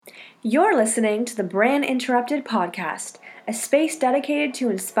You're listening to the Brand Interrupted podcast, a space dedicated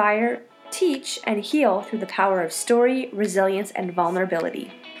to inspire, teach, and heal through the power of story, resilience, and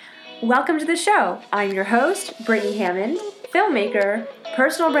vulnerability. Welcome to the show. I'm your host, Brittany Hammond, filmmaker,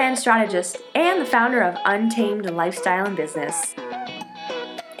 personal brand strategist, and the founder of Untamed Lifestyle and Business.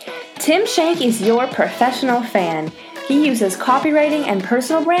 Tim Shank is your professional fan. He uses copywriting and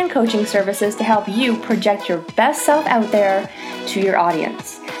personal brand coaching services to help you project your best self out there to your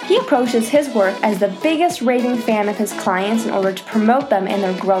audience. He approaches his work as the biggest raving fan of his clients in order to promote them in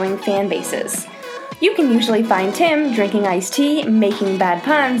their growing fan bases. You can usually find Tim drinking iced tea, making bad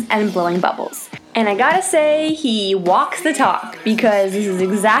puns, and blowing bubbles. And I gotta say, he walks the talk, because this is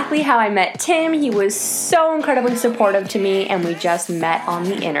exactly how I met Tim. He was so incredibly supportive to me, and we just met on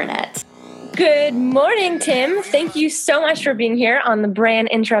the internet. Good morning, Tim. Thank you so much for being here on the Brand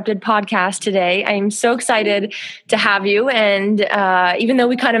Interrupted podcast today. I am so excited to have you. And even though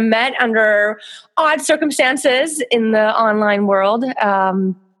we kind of met under odd circumstances in the online world,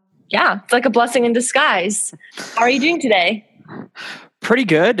 it's like a blessing in disguise. How are you doing today? Pretty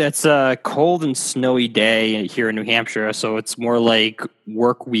good. It's a cold and snowy day here in New Hampshire, so it's more like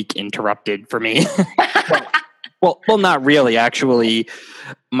work week interrupted for me. Well, not really. Actually,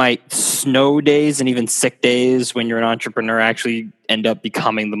 my snow days and even sick days when you're an entrepreneur actually end up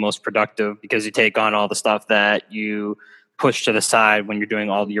becoming the most productive, because you take on all the stuff that you push to the side when you're doing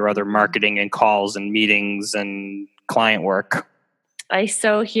all your other marketing and calls and meetings and client work. I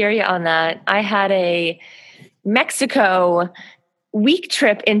so hear you on that. I had a Mexico week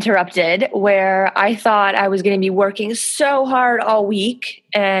trip interrupted where I thought I was going to be working so hard all week,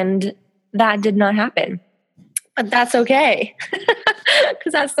 and that did not happen. But that's okay,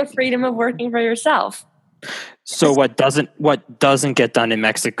 because that's the freedom of working for yourself. So what doesn't get done in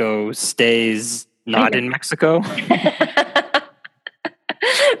Mexico stays not in Mexico? That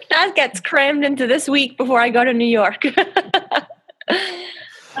gets crammed into this week before I go to New York.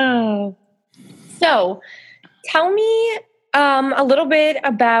 So tell me a little bit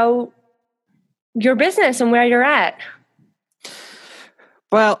about your business and where you're at.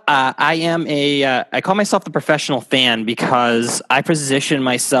 Well, I call myself the professional fan because I position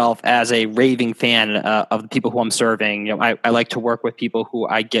myself as a raving fan of the people who I'm serving. You know, I like to work with people who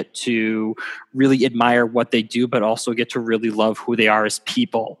I get to really admire what they do, but also get to really love who they are as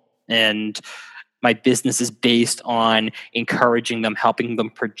people. And my business is based on encouraging them, helping them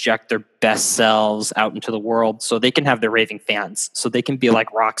project their best selves out into the world so they can have their raving fans, so they can be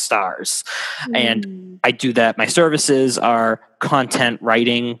like rock stars. And I do that. My services are content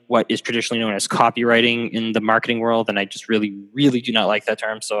writing, what is traditionally known as copywriting in the marketing world. And I just really, really do not like that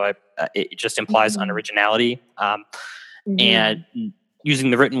term. So it just implies unoriginality. And using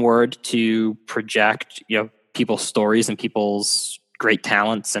the written word to project, people's stories and people's great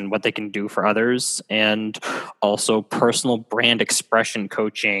talents and what they can do for others, and also personal brand expression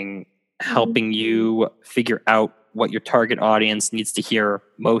coaching, helping you figure out what your target audience needs to hear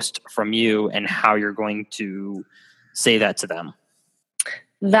most from you and how you're going to say that to them.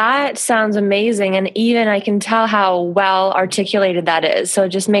 That sounds amazing. And even I can tell how well articulated that is. So it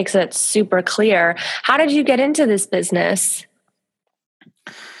just makes it super clear. How did you get into this business?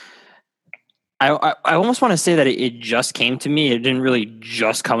 I almost want to say that it just came to me. It didn't really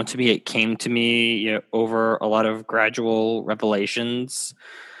just come to me. It came to me over a lot of gradual revelations.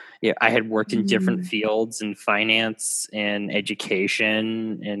 I had worked in different fields in finance and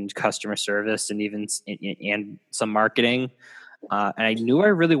education and customer service and even and some marketing. And I knew I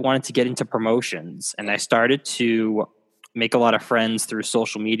really wanted to get into promotions. And I started to make a lot of friends through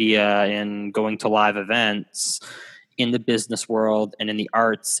social media and going to live events in the business world and in the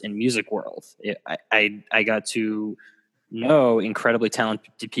arts and music world. I got to know incredibly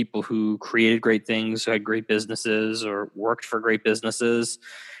talented people who created great things, who had great businesses or worked for great businesses.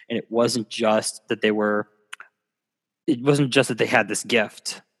 And it wasn't just that they had this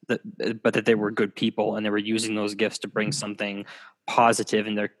gift, but that they were good people and they were using those gifts to bring something positive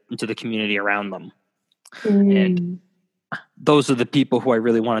into the community around them. And those are the people who I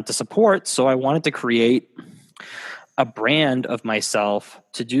really wanted to support. So I wanted to create a brand of myself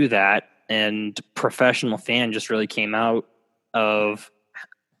to do that. And professional fan just really came out of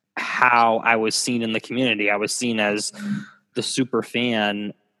how I was seen in the community. I was seen as the super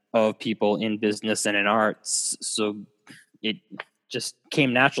fan of people in business and in arts. So it just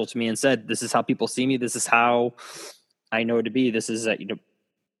came natural to me and said, this is how people see me. This is how I know to be. This is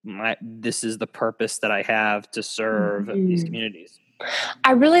this is the purpose that I have to serve these communities.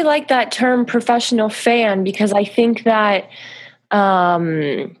 I really like that term professional fan, because I think that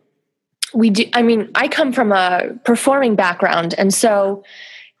we do. I mean, I come from a performing background. And so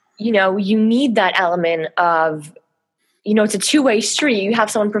you need that element of, it's a two-way street. You have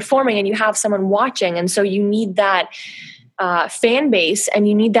someone performing and you have someone watching. And so you need that fan base, and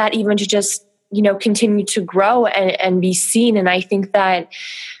you need that even to just, continue to grow and be seen. And I think that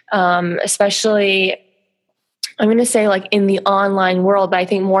especially, I'm going to say like in the online world, but I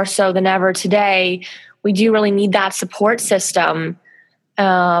think more so than ever today, we do really need that support system.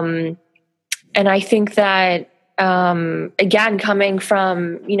 And I think that, again, coming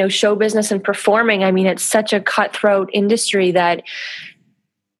from, show business and performing, I mean, it's such a cutthroat industry that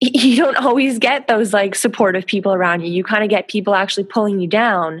you don't always get those like supportive people around you. You kind of get people actually pulling you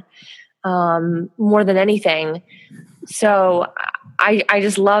down, more than anything. So I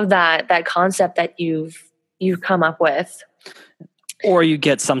just love that concept that you've come up with. Or you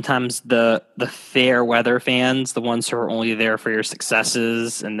get sometimes the fair weather fans, the ones who are only there for your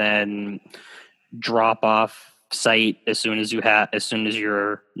successes and then drop off site as soon as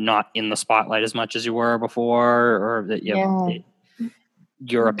you're not in the spotlight as much as you were before, or that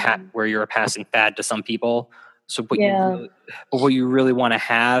you're a passing fad to some people. So what you really want to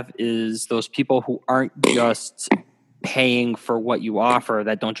have is those people who aren't just paying for what you offer,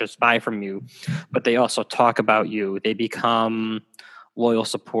 that don't just buy from you, but they also talk about you. They become loyal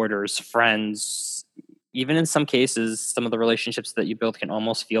supporters, friends. Even in some cases, some of the relationships that you build can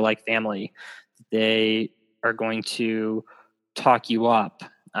almost feel like family. They are going to talk you up,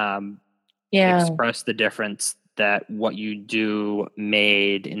 express the difference that what you do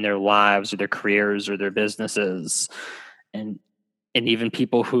made in their lives or their careers or their businesses. And even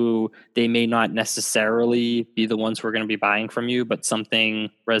people who they may not necessarily be the ones who are going to be buying from you, but something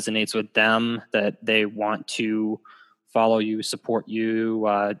resonates with them that they want to follow you, support you,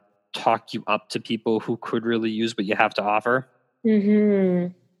 talk you up to people who could really use what you have to offer.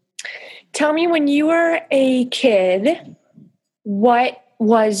 Mm-hmm. Tell me, when you were a kid, what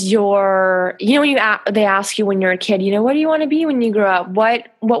was your, when they ask you when you're a kid, what do you want to be when you grow up? What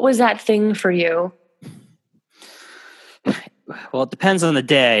was that thing for you? Well, it depends on the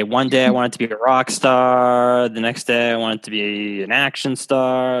day. One day I wanted to be a rock star. The next day I wanted to be an action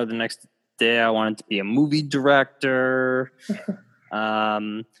star. The next day I wanted to be a movie director.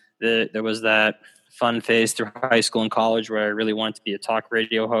 There was that fun phase through high school and college where I really wanted to be a talk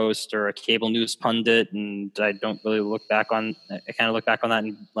radio host or a cable news pundit, and I don't really I kind of look back on that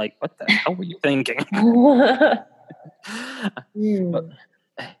and like, what the hell were you thinking? But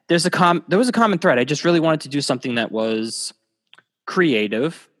there was a common thread. I just really wanted to do something that was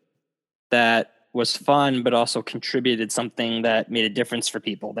creative, that was fun, but also contributed something that made a difference for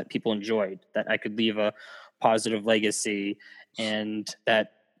people, that people enjoyed, that I could leave a positive legacy, and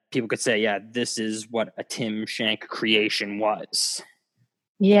that people could say, yeah, this is what a Tim Shank creation was.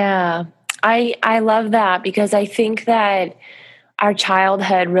 Yeah, I love that, because I think that our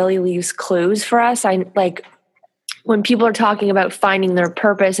childhood really leaves clues for us. I like when people are talking about finding their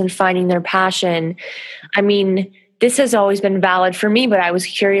purpose and finding their passion. I mean, this has always been valid for me, but I was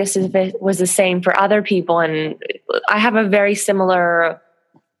curious if it was the same for other people. And I have a very similar,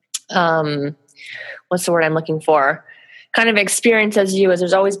 what's the word I'm looking for? Kind of experience as you, as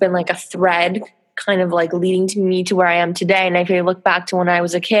there's always been like a thread kind of like leading to me to where I am today. And if I look back to when I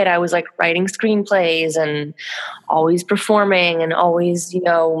was a kid, I was like writing screenplays and always performing and always,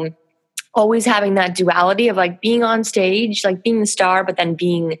 always having that duality of like being on stage, like being the star, but then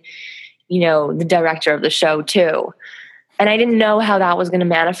being, the director of the show too. And I didn't know how that was going to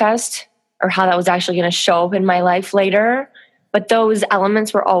manifest or how that was actually going to show up in my life later. But those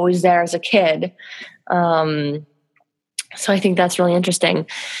elements were always there as a kid. So I think that's really interesting.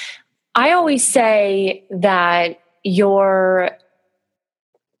 I always say that your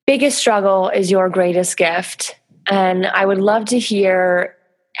biggest struggle is your greatest gift. And I would love to hear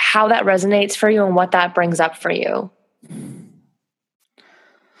how that resonates for you and what that brings up for you.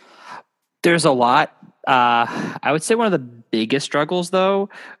 There's a lot. I would say one of the biggest struggles, though,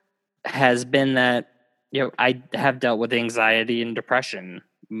 has been that, I have dealt with anxiety and depression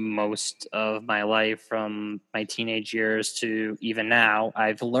most of my life, from my teenage years to even now.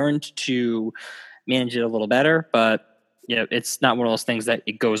 I've learned to manage it a little better, but it's not one of those things that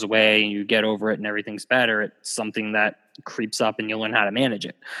it goes away and you get over it and everything's better. It's something that creeps up and you learn how to manage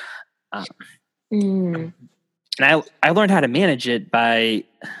it. And I learned how to manage it by,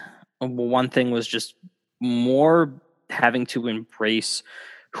 one thing was just more having to embrace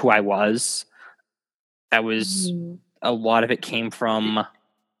who I was. That was a lot of it came from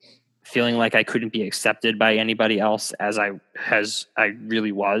feeling like I couldn't be accepted by anybody else as I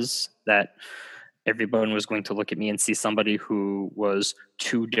really was, that everyone was going to look at me and see somebody who was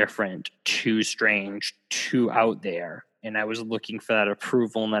too different, too strange, too out there, and I was looking for that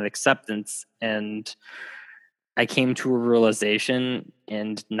approval and that acceptance. And I came to a realization,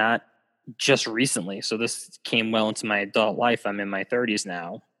 and not just recently, so this came well into my adult life, I'm in my 30s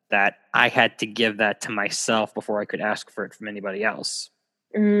now, that I had to give that to myself before I could ask for it from anybody else.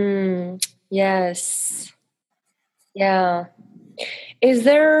 Yes. Yeah.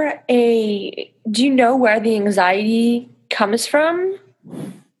 Do you know where the anxiety comes from?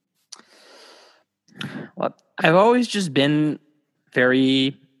 Well, I've always just been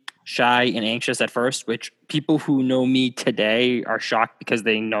very shy and anxious at first, which people who know me today are shocked because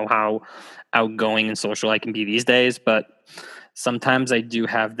they know how outgoing and social I can be these days. But sometimes I do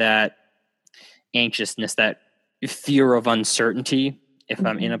have that anxiousness, that fear of uncertainty. If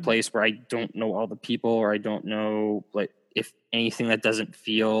I'm in a place where I don't know all the people, or I don't know, like, if anything that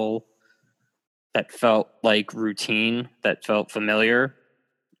felt like routine, that felt familiar,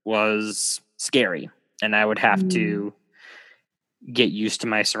 was scary. And I would have to get used to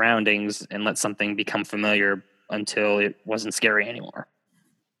my surroundings and let something become familiar until it wasn't scary anymore.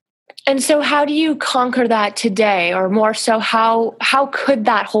 And so how do you conquer that today? Or more so, how could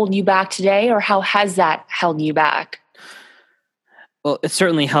that hold you back today? Or how has that held you back? Well, it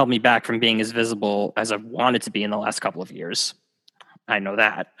certainly held me back from being as visible as I've wanted to be in the last couple of years. I know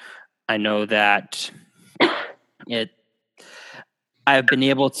that. I've been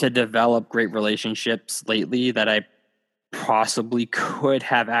able to develop great relationships lately that I possibly could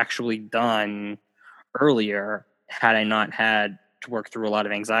have actually done earlier had I not had to work through a lot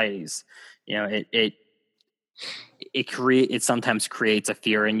of anxieties. You know, it sometimes creates a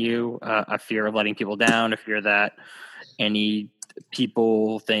fear in you, a fear of letting people down, a fear that any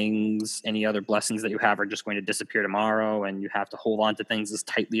people, things, any other blessings that you have are just going to disappear tomorrow, and you have to hold on to things as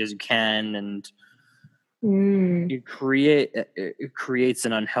tightly as you can. And it creates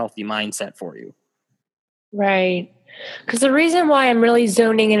an unhealthy mindset for you. Right. Because the reason why I'm really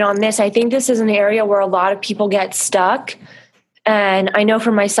zoning in on this, I think this is an area where a lot of people get stuck. And I know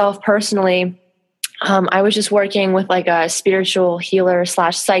for myself personally, I was just working with like a spiritual healer /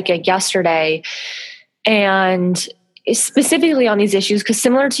 psychic yesterday, and specifically on these issues, because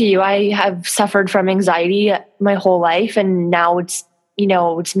similar to you, I have suffered from anxiety my whole life, and now it's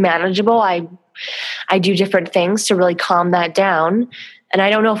manageable. I do different things to really calm that down, and I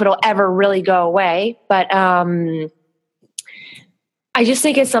don't know if it'll ever really go away, but I just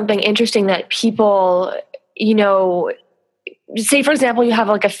think it's something interesting that people, say for example, you have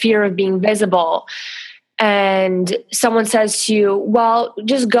like a fear of being visible, and someone says to you, well,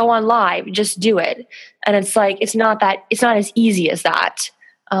 just go on live, just do it. And it's like, it's not as easy as that.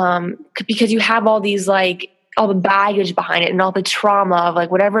 Because you have all these, like, all the baggage behind it and all the trauma of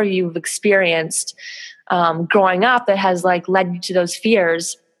like whatever you've experienced growing up that has like led you to those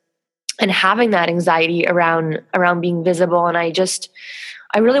fears and having that anxiety around being visible. And I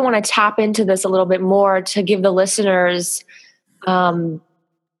really want to tap into this a little bit more to give the listeners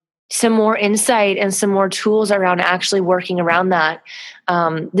some more insight and some more tools around actually working around that.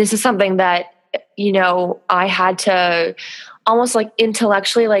 This is something that, I had to almost like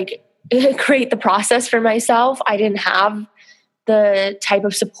intellectually like create the process for myself. I didn't have the type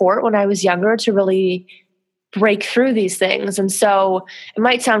of support when I was younger to really break through these things. And so it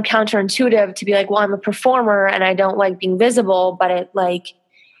might sound counterintuitive to be like, well, I'm a performer and I don't like being visible, but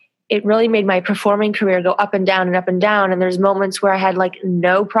it really made my performing career go up and down and up and down. And there's moments where I had like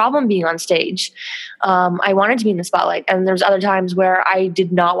no problem being on stage. I wanted to be in the spotlight. And there's other times where I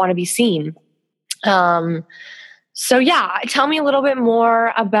did not want to be seen. So yeah, tell me a little bit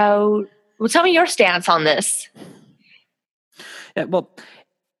more tell me your stance on this. Yeah, well,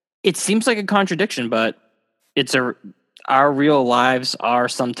 it seems like a contradiction, but our real lives are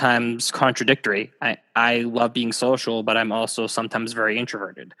sometimes contradictory. I love being social, but I'm also sometimes very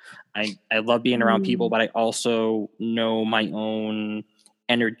introverted. I love being around people, but I also know my own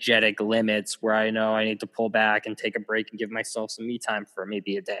energetic limits where I know I need to pull back and take a break and give myself some me time for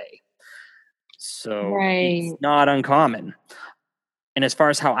maybe a day. So It's not uncommon. And as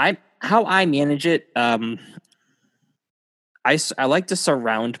far as how I manage it, I like to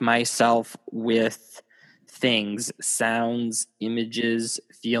surround myself with things, sounds, images,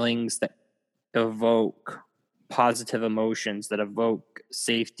 feelings that evoke positive emotions, that evoke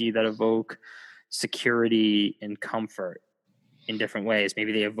safety, that evoke security and comfort in different ways.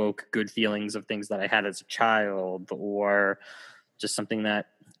 Maybe they evoke good feelings of things that I had as a child, or just something that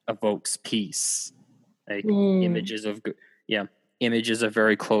evokes peace, like images of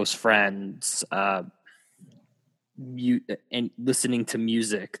very close friends, and listening to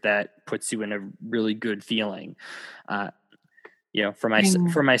music that puts you in a really good feeling. For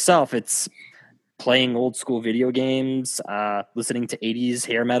myself, it's playing old school video games, listening to 80s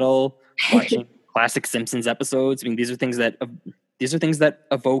hair metal, watching classic Simpsons episodes. I mean, these are things that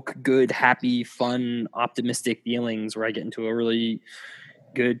evoke good, happy, fun, optimistic feelings where I get into a really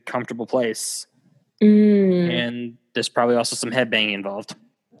good, comfortable place. And there's probably also some headbanging involved.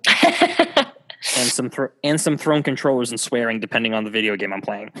 and some thrown controllers and swearing depending on the video game I'm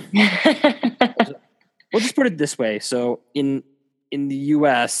playing. We'll just put it this way. So in the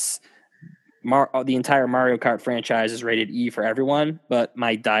US, the entire Mario Kart franchise is rated E for everyone, but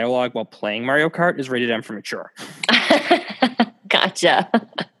my dialogue while playing Mario Kart is rated M for mature. Gotcha.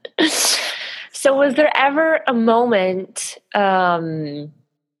 So was there ever a moment where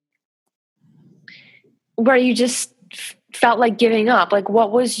you just felt like giving up? Like,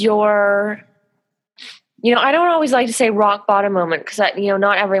 what was your, I don't always like to say rock bottom moment because,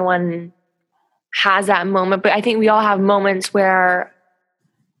 not everyone has that moment, but I think we all have moments where,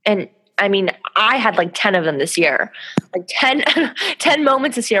 and I mean, I had like 10 of them this year, like 10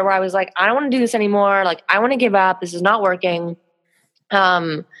 moments this year where I was like, I don't want to do this anymore. Like, I want to give up. This is not working.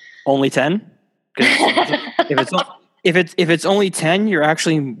 Only 10? If it's only 10, you're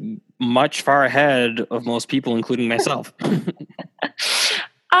actually much far ahead of most people, including myself.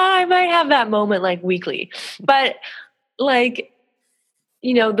 I might have that moment like weekly, but like,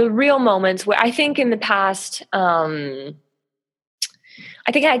 the real moments where I think in the past, I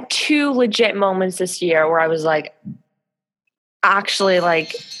think I had 2 legit moments this year where I was like, actually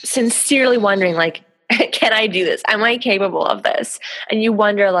like sincerely wondering like, can I do this? Am I capable of this? And you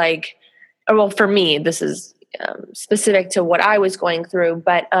wonder like, or well, for me, this is specific to what I was going through,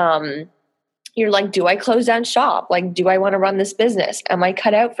 but you're like, do I close down shop? Like, do I want to run this business? Am I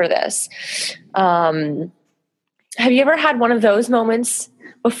cut out for this? Have you ever had one of those moments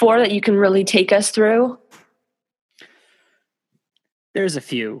before that you can really take us through? There's a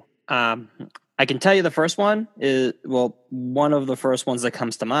few. I can tell you the first one is, one of the first ones that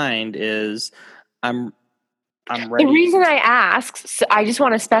comes to mind is I'm ready. The reason I ask, I just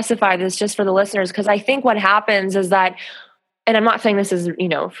want to specify this just for the listeners, because I think what happens is that, and I'm not saying this is,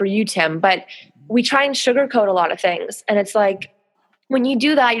 for you, Tim, but we try and sugarcoat a lot of things. And it's like, when you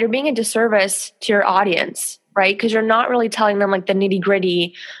do that, you're being a disservice to your audience, right? Because you're not really telling them like the nitty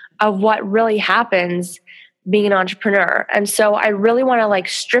gritty of what really happens being an entrepreneur. And so I really want to like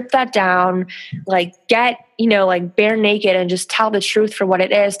strip that down, like get, like bare naked and just tell the truth for what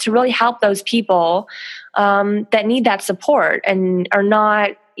it is to really help those people that need that support and are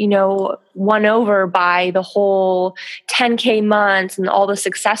not, won over by the whole 10K months and all the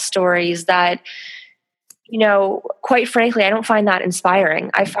success stories that, quite frankly, I don't find that inspiring.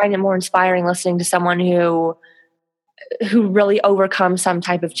 I find it more inspiring listening to someone who really overcomes some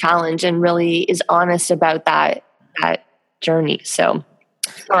type of challenge and really is honest about that journey. So,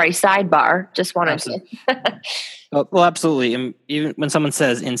 sorry, sidebar. Just wanted to. Well, absolutely. And even when someone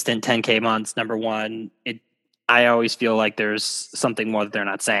says instant 10K months, number one, I always feel like there's something more that they're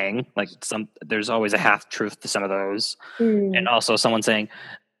not saying. Like there's always a half truth to some of those. And also someone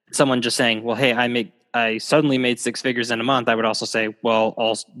just saying, well, hey, I suddenly made 6 figures in a month. I would also say, well,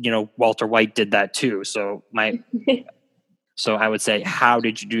 also, Walter White did that too. So so I would say, how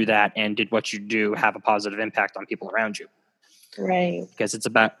did you do that? And did what you do have a positive impact on people around you? Right. Because it's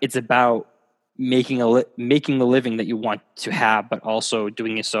about making the living that you want to have, but also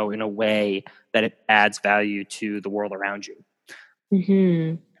doing it so in a way that it adds value to the world around you.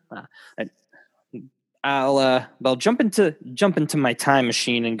 Mm-hmm. I'll jump into my time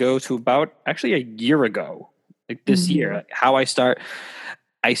machine and go to about actually a year ago, like this year. How I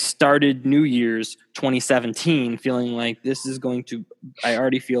started New Year's 2017 feeling like I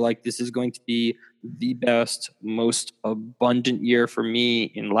already feel like this is going to be the most abundant year for me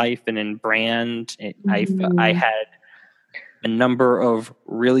in life and in brand. I had a number of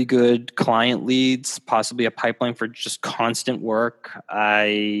really good client leads, possibly a pipeline for just constant work.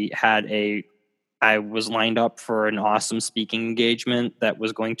 I was lined up for an awesome speaking engagement that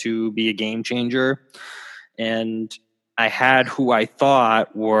was going to be a game changer. And I had who I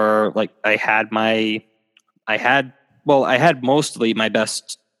thought were like, I had mostly my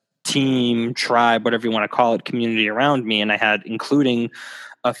best team, tribe, whatever you want to call it, community around me. And I had, including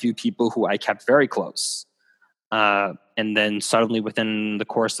a few people who I kept very close. And then suddenly within the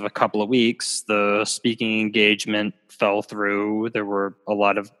course of a couple of weeks, the speaking engagement fell through. There were a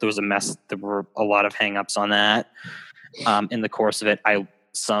lot of hangups on that. In the course of it, I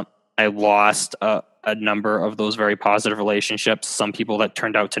lost a number of those very positive relationships. Some people that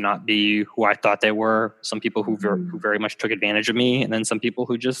turned out to not be who I thought they were. Some people who very much took advantage of me, and then some people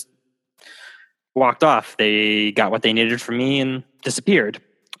who just walked off. They got what they needed from me and disappeared.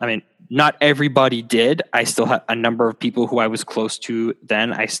 I mean, not everybody did. I still have a number of people who I was close to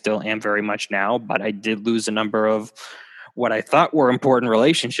then. I still am very much now, but I did lose a number of what I thought were important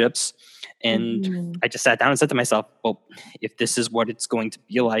relationships. And I just sat down and said to myself, well, if this is what it's going to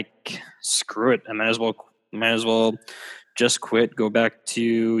be like, screw it. I might as well just quit, go back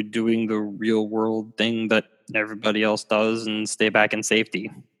to doing the real world thing that everybody else does and stay back in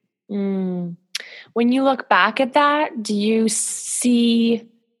safety. When you look back at that, do you see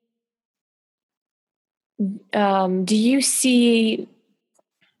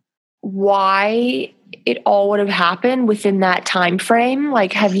why it all would have happened within that time frame?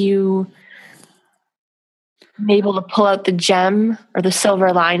 Like, have you been able to pull out the gem or the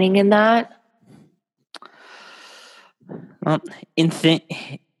silver lining in that? Well, in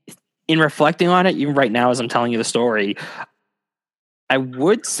reflecting on it, even right now as I'm telling you the story, I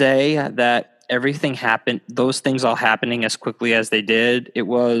would say that everything happened, those things all happening as quickly as they did, it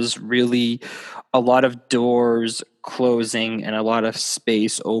was really a lot of doors closing and a lot of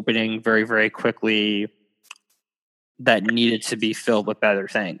space opening very, very quickly that needed to be filled with better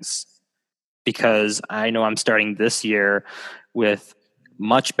things. Because I know I'm starting this year with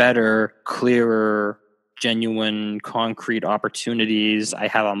much better, clearer, genuine, concrete opportunities. I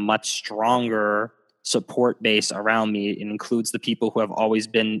have a much stronger support base around me. It includes the people who have always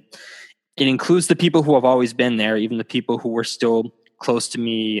been there, even the people who were still close to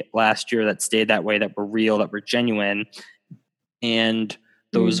me last year that stayed that way, that were real, that were genuine. And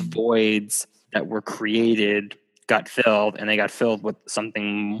those voids that were created got filled, and they got filled with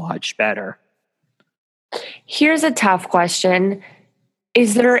something much better. Here's a tough question.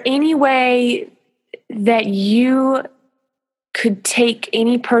 Is there any way that you could take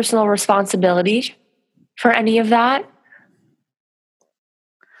any personal responsibility for any of that?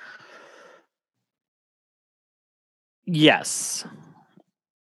 Yes.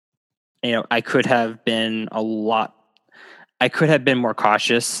 I could have been more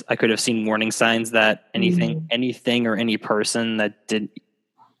cautious. I could have seen warning signs that anything or any person that didn't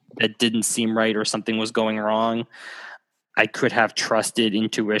seem right or something was going wrong. I could have trusted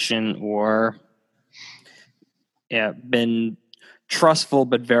intuition or been trustful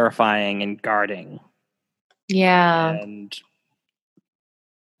but verifying and guarding. Yeah.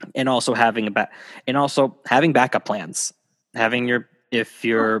 And also having backup plans. Have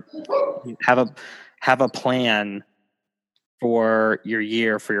a plan for your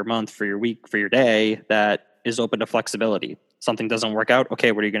year, for your month, for your week, for your day that is open to flexibility. Something doesn't work out.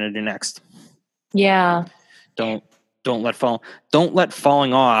 Okay, what are you going to do next? Yeah. Don't let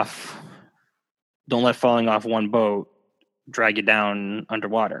falling off one boat drag you down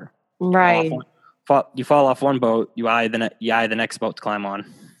underwater. Right. You fall off one boat, you eye the next boat to climb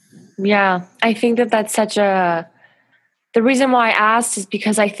on. Yeah, I think that's the reason why I asked is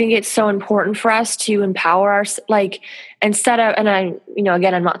because I think it's so important for us to empower our, instead of, and I,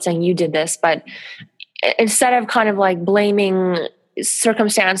 again, I'm not saying you did this, but instead of kind of like blaming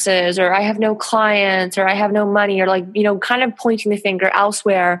circumstances or I have no clients or I have no money or kind of pointing the finger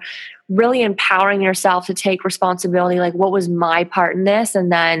elsewhere, really empowering yourself to take responsibility. Like, what was my part in this?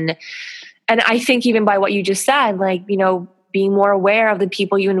 And I think even by what you just said, being more aware of the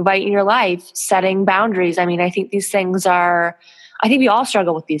people you invite in your life, setting boundaries. I mean, I think these things I think we all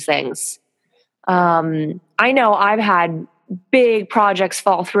struggle with these things. I know I've had big projects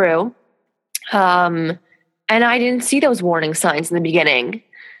fall through, and I didn't see those warning signs in the beginning.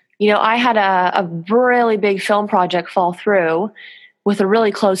 I had a really big film project fall through with a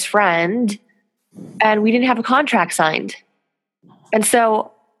really close friend, and we didn't have a contract signed. And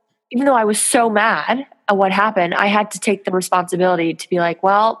so even though I was so mad at what happened, I had to take the responsibility to be like,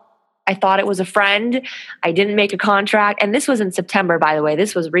 well, I thought it was a friend. I didn't make a contract. And this was in September, by the way.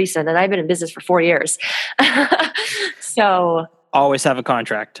 This was recent, and I've been in business for 4 years. So always have a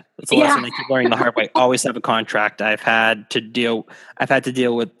contract. That's the lesson I keep learning the hard way. Always have a contract. I've had to deal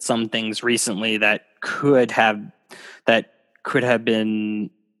with some things recently that could have been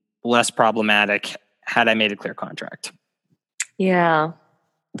less problematic had I made a clear contract. Yeah.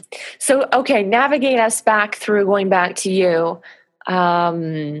 So, okay, navigate us back through, going back to you,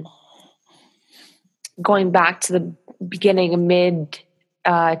 going back to the beginning of mid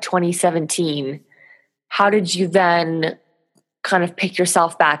 2017. How did you then kind of pick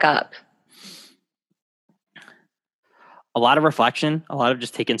yourself back up? A lot of reflection, a lot of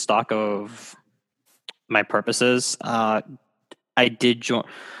just taking stock of my purposes. I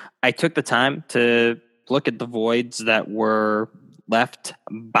took the time to look at the voids that were left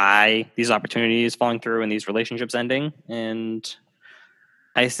by these opportunities falling through and these relationships ending. And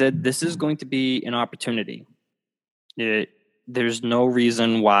I said, this is going to be an opportunity. there's no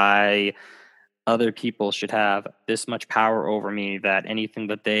reason why other people should have this much power over me that anything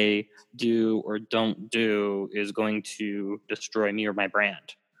that they do or don't do is going to destroy me or my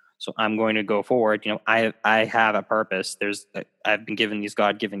brand. So I'm going to go forward. I have a purpose. I've been given these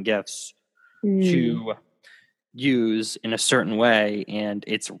God-given gifts to use in a certain way, and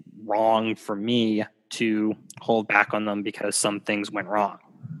it's wrong for me to hold back on them because some things went wrong.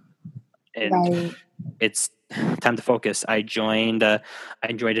 And it's time to focus. I joined an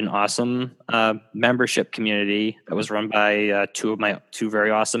awesome membership community that was run by two very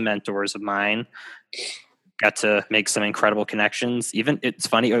awesome mentors of mine. Got to make some incredible connections. Even it's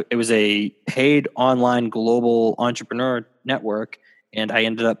funny, it was a paid online global entrepreneur network, and I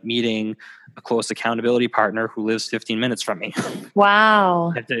ended up meeting a close accountability partner who lives 15 minutes from me.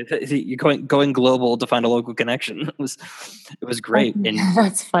 Wow. You're going global to find a local connection. It was great. And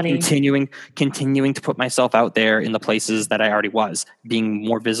that's funny. Continuing to put myself out there in the places that I already was, being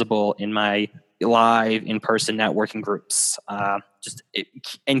more visible in my live in-person networking groups,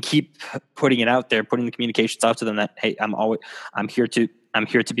 and keep putting it out there, putting the communications out to them that, hey, I'm here to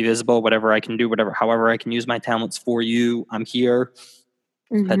be visible, whatever I can do, however I can use my talents for you. I'm here.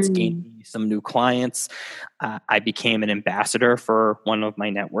 That's gained me some new clients. I became an ambassador for one of my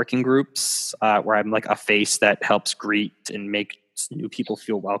networking groups, where I'm like a face that helps greet and make new people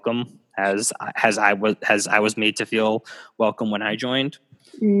feel welcome, as I was made to feel welcome when I joined.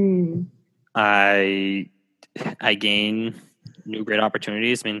 I gain new great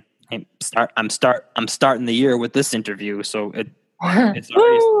opportunities. I mean, I'm starting the year with this interview, so it's already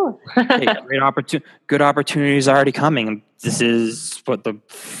good opportunities already coming. This is the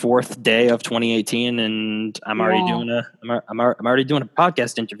fourth day of 2018, and I'm already doing a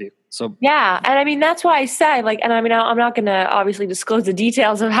podcast interview. So yeah, and I mean that's why I said and I mean I'm not going to obviously disclose the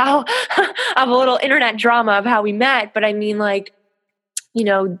details of how of a little internet drama of how we met, but I mean I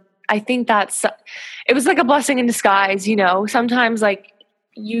think it was like a blessing in disguise. Sometimes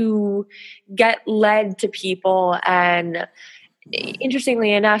you get led to people, and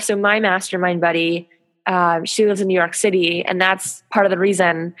interestingly enough, so my mastermind buddy, she lives in New York City, and that's part of the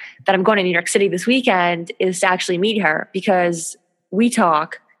reason that I'm going to New York City this weekend is to actually meet her, because we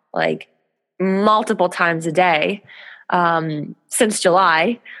talk multiple times a day since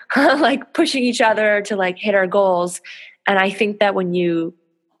July, pushing each other to hit our goals. And I think that when you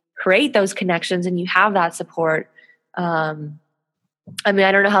create those connections and you have that support, I mean,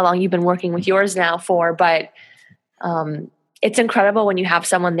 I don't know how long you've been working with yours now for, but it's incredible when you have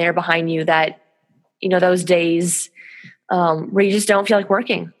someone there behind you that, those days where you just don't feel like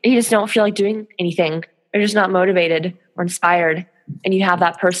working, you just don't feel like doing anything, you're just not motivated or inspired, and you have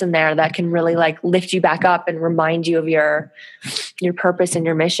that person there that can really lift you back up and remind you of your purpose and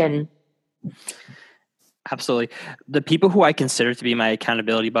your mission. Absolutely. The people who I consider to be my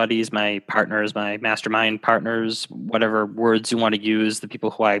accountability buddies, my partners, my mastermind partners, whatever words you want to use, the people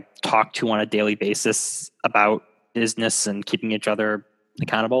who I talk to on a daily basis about business and keeping each other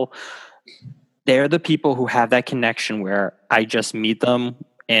accountable, they're the people who have that connection where I just meet them,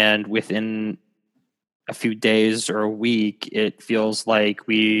 and within a few days or a week, it feels like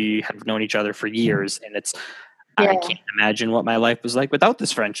we have known each other for years. And I can't imagine what my life was like without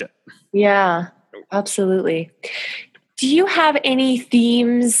this friendship. Yeah. Absolutely. Do you have any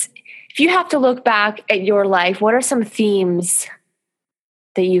themes? If you have to look back at your life, what are some themes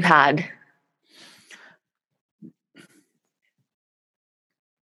that you had?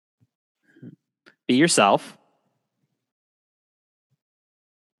 Be yourself.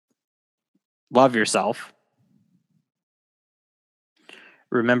 Love yourself.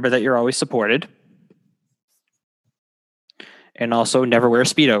 Remember that you're always supported. And also never wear a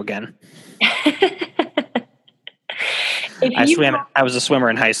Speedo again. I was a swimmer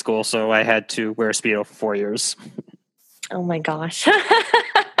in high school, so I had to wear a Speedo for 4 years. Oh my gosh.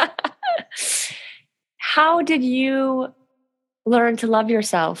 How did you learn to love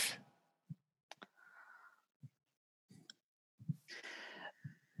yourself?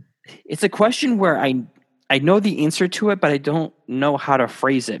 It's a question where I know the answer to it, but I don't know how to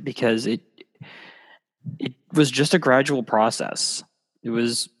phrase it, because it was just a gradual process. It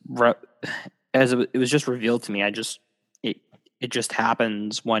was just revealed to me. It just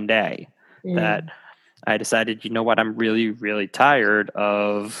happens one day that I decided, you know what, I'm really, really tired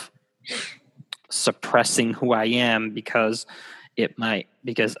of suppressing who I am because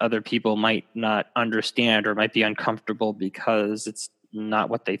other people might not understand or might be uncomfortable because it's not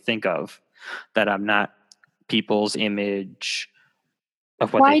what they think of, that I'm not people's image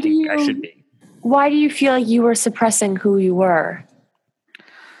of what they think I should be. Why do you feel like you were suppressing who you were?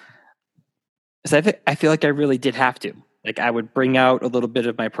 Because I feel like I really did have to. Like I would bring out a little bit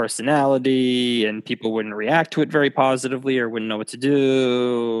of my personality and people wouldn't react to it very positively or wouldn't know what to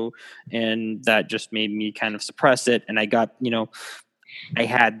do. And that just made me kind of suppress it. And I got, I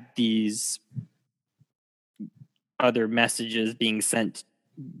had these other messages being sent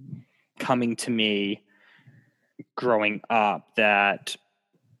coming to me growing up that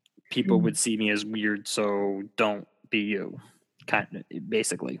people would see me as weird. So don't be you, kind of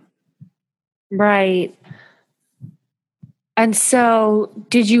basically. Right. And so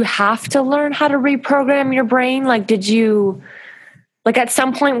did you have to learn how to reprogram your brain? Like, at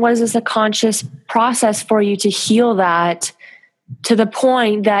some point, was this a conscious process for you to heal that to the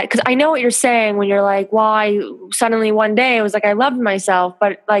point that, because I know what you're saying when you're like, well, I suddenly one day it was like, I loved myself,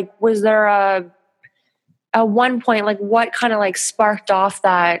 but like, was there a one point, like what kind of like sparked off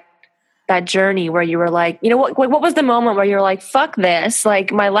that journey where you were like, what was the moment where you're like, fuck this,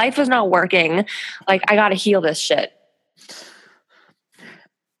 like my life is not working, like I got to heal this shit?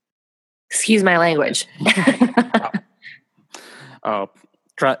 Excuse my language.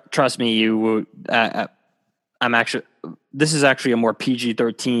 Trust me, you would. This is actually a more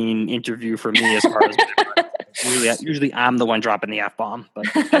PG-13 interview for me as far as usually I'm the one dropping the F-bomb, but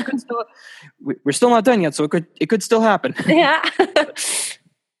we're still not done yet, so it could still happen. Yeah.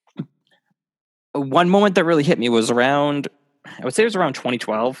 One moment that really hit me was around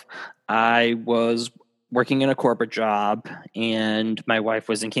 2012. I was working in a corporate job and my wife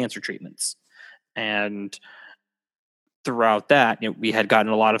was in cancer treatments. And throughout that, we had gotten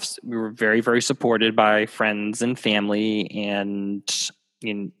we were very, very supported by friends and family and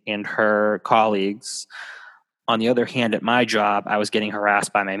her colleagues. On the other hand, at my job, I was getting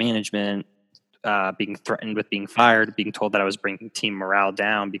harassed by my management, being threatened with being fired, being told that I was bringing team morale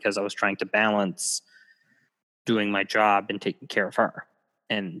down because I was trying to balance doing my job and taking care of her.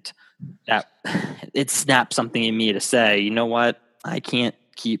 And that it snapped something in me to say, you know what? I can't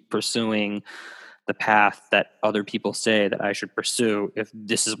keep pursuing the path that other people say that I should pursue if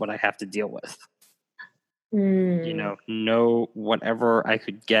this is what I have to deal with. No, whatever I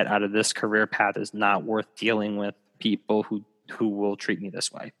could get out of this career path is not worth dealing with people who will treat me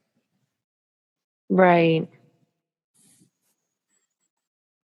this way. Right.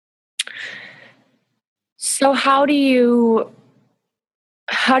 So how do you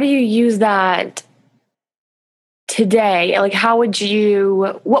use that today? Like,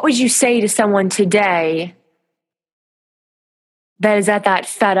 what would you say to someone today that is at that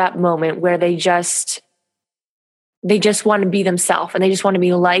fed up moment where they just want to be themselves and they just want to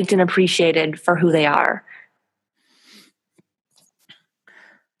be liked and appreciated for who they are?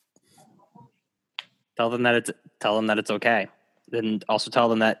 Tell them that it's okay. Then also tell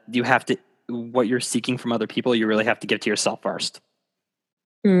them that what you're seeking from other people, you really have to give to yourself first.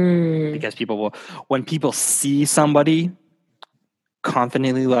 Because when people see somebody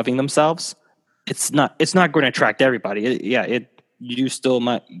confidently loving themselves, it's not going to attract everybody. You still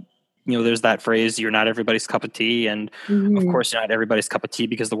might, there's that phrase, you're not everybody's cup of tea. And of course you're not everybody's cup of tea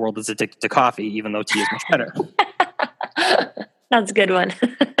because the world is addicted to coffee, even though tea is much better. That's a good one.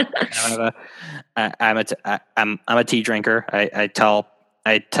 I'm a tea drinker. I tell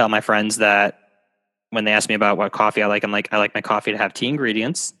my friends that when they ask me about what coffee I like, I'm like, I like my coffee to have tea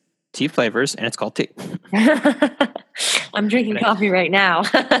ingredients, tea flavors, and it's called tea. I'm drinking coffee right now.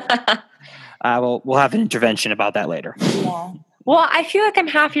 We'll have an intervention about that later. Yeah. Well, I feel like I'm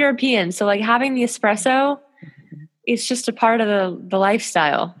half European, so like having the espresso, it's just a part of the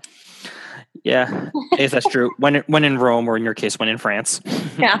lifestyle. Yeah, I guess that's true. When in Rome, or in your case, when in France.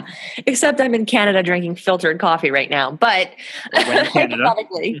 Yeah, except I'm in Canada drinking filtered coffee right now. But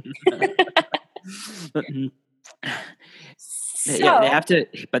hypothetically. Yeah, they have to.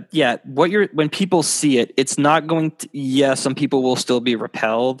 But yeah, when people see it, it's not going to. Yeah, some people will still be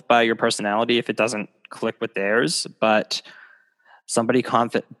repelled by your personality if it doesn't click with theirs. But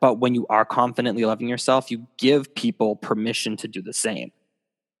But when you are confidently loving yourself, you give people permission to do the same.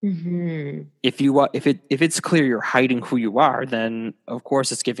 Mm-hmm. If it's clear you're hiding who you are, then of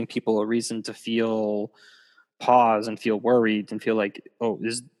course it's giving people a reason to feel pause and feel worried and feel like, oh,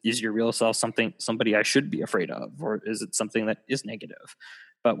 is your real self somebody I should be afraid of, or is it something that is negative?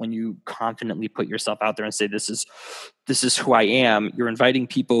 But when you confidently put yourself out there and say, this is who I am, you're inviting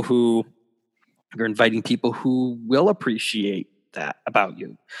people who will appreciate that about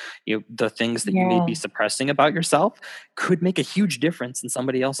you. The things that you may be suppressing about yourself could make a huge difference in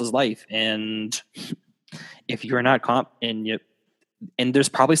somebody else's life. And if you're not and there's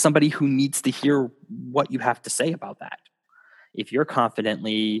probably somebody who needs to hear what you have to say about that. If you're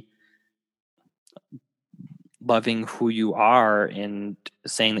confidently loving who you are and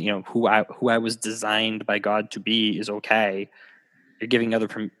saying that, who I was designed by God to be is okay. You're giving other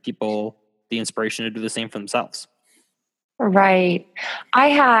people the inspiration to do the same for themselves. Right. I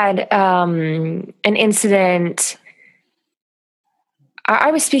had an incident.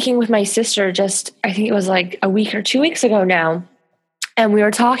 I was speaking with my sister I think it was like a week or 2 weeks ago now. And we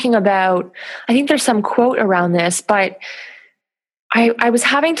were talking about, I think there's some quote around this, but I was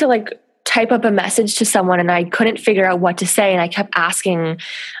having to like type up a message to someone and I couldn't figure out what to say. And I kept asking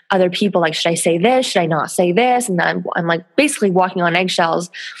other people, like, should I say this? Should I not say this? And then I'm like basically walking on eggshells.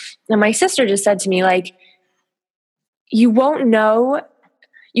 And my sister just said to me, like, you won't know,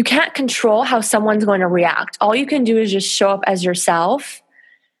 you can't control how someone's going to react. All you can do is just show up as yourself.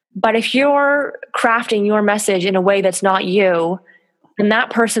 But if you're crafting your message in a way that's not you, then that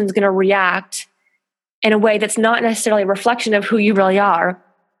person's going to react in a way that's not necessarily a reflection of who you really are.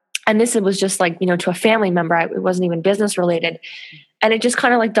 And this was just like, to a family member. It wasn't even business related. And it just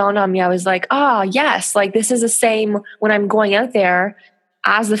kind of like dawned on me. I was like, yes, like this is the same when I'm going out there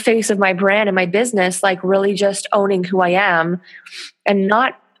as the face of my brand and my business, like really just owning who I am and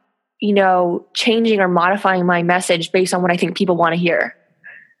not, changing or modifying my message based on what I think people want to hear,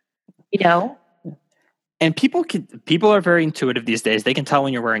 And people are very intuitive these days. They can tell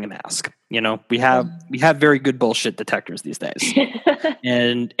when you're wearing a mask. We have very good bullshit detectors these days,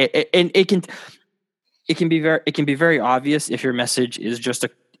 and it can be very obvious if your message is just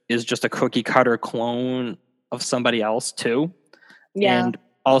a cookie cutter clone of somebody else too. Yeah. And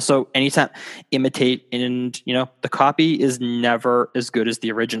also, anytime imitate, and the copy is never as good as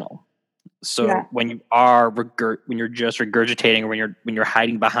the original. So when you are when you're just regurgitating, or when you're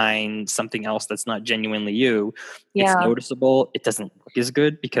hiding behind something else that's not genuinely you, it's noticeable. It doesn't look as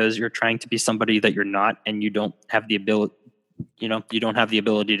good because you're trying to be somebody that you're not, and you don't have the ability. You don't have the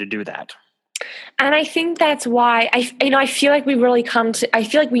ability to do that. And I think that's why I feel like we really I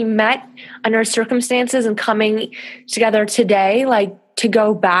feel like we met under circumstances and coming together today, like to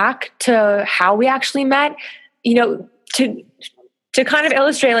go back to how we actually met, to kind of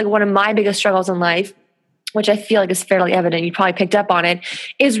illustrate like one of my biggest struggles in life, which I feel like is fairly evident, you probably picked up on it,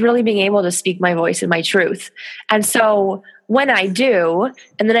 is really being able to speak my voice and my truth. And so when I do,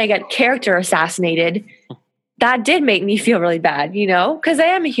 and then I get character assassinated, that did make me feel really bad, because I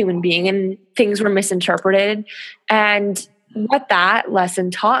am a human being and things were misinterpreted. And what that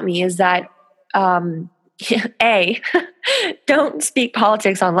lesson taught me is that, don't speak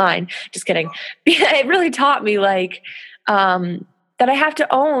politics online. Just kidding. It really taught me like, that I have to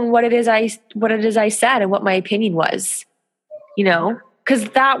own what it is I said and what my opinion was, because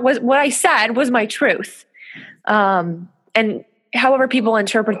that was what I said was my truth. And however people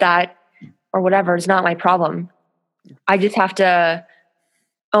interpret that or whatever is not my problem. I just have to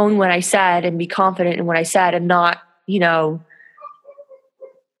own what I said and be confident in what I said and not,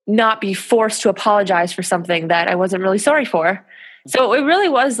 not be forced to apologize for something that I wasn't really sorry for. So it really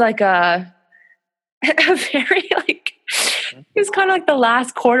was like a very like, it was kind of like the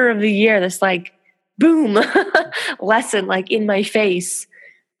last quarter of the year, this like boom lesson like in my face.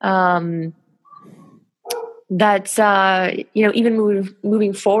 That's even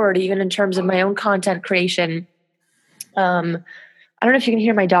moving forward, even in terms of my own content creation. I don't know if you can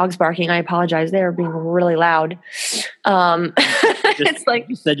hear my dogs barking. I apologize. They're being really loud. It's like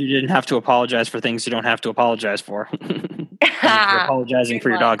you said you didn't have to apologize for things you don't have to apologize for. You're apologizing for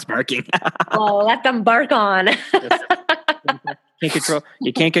your dogs barking. Well, let them bark on. You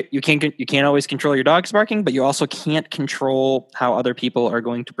can't always control your dog's barking, but you also can't control how other people are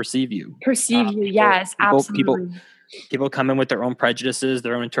going to perceive you. Yes, absolutely. People come in with their own prejudices,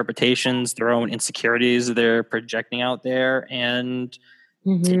 their own interpretations, their own insecurities they're projecting out there. And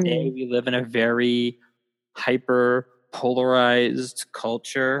today we live in a very hyper polarized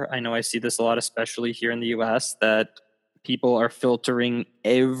culture. I know I see this a lot, especially here in the US, that people are filtering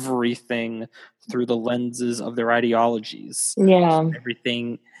everything through the lenses of their ideologies. Yeah.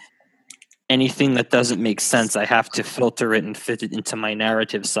 Anything that doesn't make sense, I have to filter it and fit it into my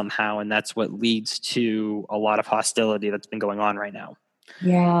narrative somehow. And that's what leads to a lot of hostility that's been going on right now.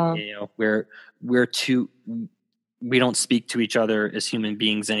 Yeah. We don't speak to each other as human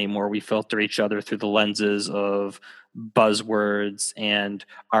beings anymore. We filter each other through the lenses of buzzwords and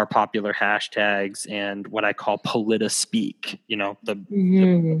our popular hashtags and what I call politispeak,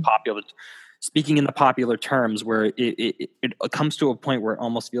 the popular speaking in the popular terms, where it comes to a point where it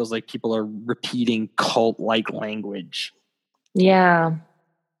almost feels like people are repeating cult-like language. Yeah.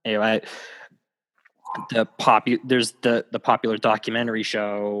 Anyway, there's the popular documentary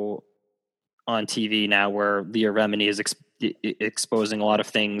show on TV now where Leah Remini is exposing a lot of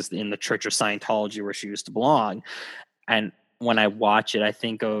things in the Church of Scientology where she used to belong. And when I watch it,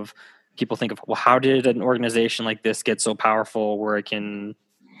 people think of, well, how did an organization like this get so powerful where it can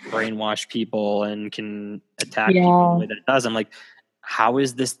brainwash people and can attack people in the way that it does? I'm like, how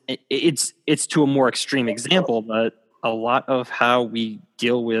is this? It's to a more extreme example, but a lot of how we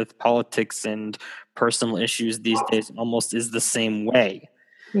deal with politics and personal issues these days almost is the same way.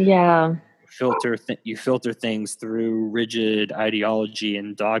 Yeah. You filter things through rigid ideology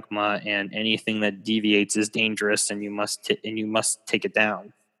and dogma, and anything that deviates is dangerous, and you must take it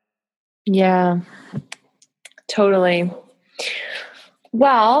down. Yeah, totally.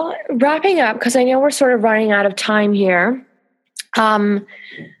 Well, wrapping up, because I know we're sort of running out of time here.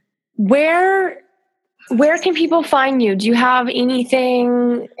 Where can people find you? Do you have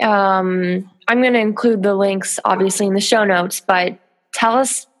anything? I'm going to include the links, obviously, in the show notes, but tell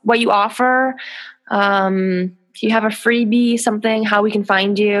us what you offer. Do you have a freebie, something, how we can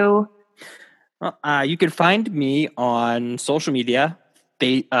find you? Well, you can find me on social media.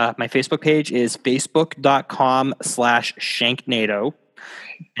 My Facebook page is facebook.com/shanknado,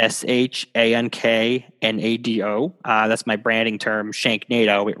 SHANKNADO. That's my branding term,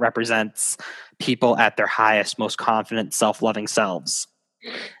 Shanknado. It represents people at their highest, most confident, self-loving selves.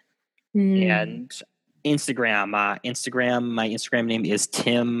 And Instagram. My Instagram name is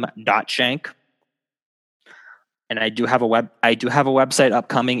tim.shank. And I do have a website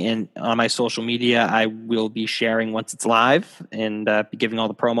upcoming on my social media. I will be sharing once it's live and be giving all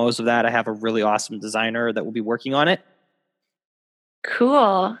the promos of that. I have a really awesome designer that will be working on it.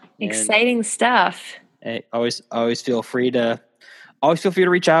 Cool. Exciting stuff. Always feel free to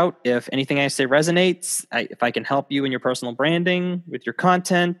reach out if anything I say resonates. If I can help you in your personal branding with your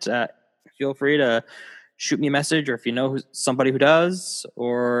content, feel free to shoot me a message, or if you know somebody who does,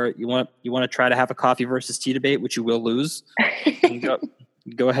 or you want to try to have a coffee versus tea debate, which you will lose,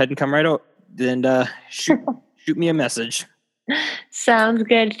 go ahead and come right out and shoot me a message. Sounds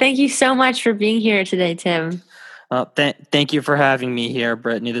good. Thank you so much for being here today, Tim. Thank you for having me here,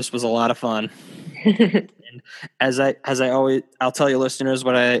 Brittany. This was a lot of fun. And I'll tell you listeners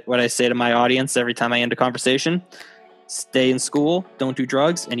what I say to my audience every time I end a conversation. Stay in school, don't do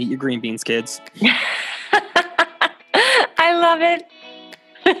drugs, and eat your green beans, kids. I love it.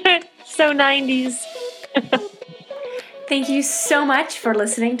 So 90s. Thank you so much for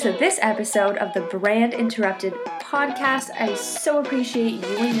listening to this episode of the Brand Interrupted podcast. I so appreciate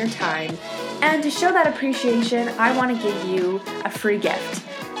you and your time. And to show that appreciation, I want to give you a free gift.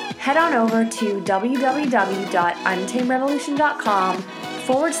 Head on over to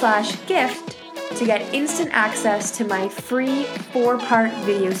www.untamedrevolution.com/gift to get instant access to my free 4-part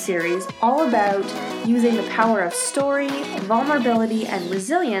video series all about using the power of story, vulnerability, and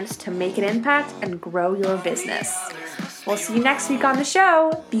resilience to make an impact and grow your business. We'll see you next week on the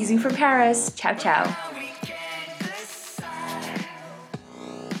show. Bisous from Paris. Ciao, ciao.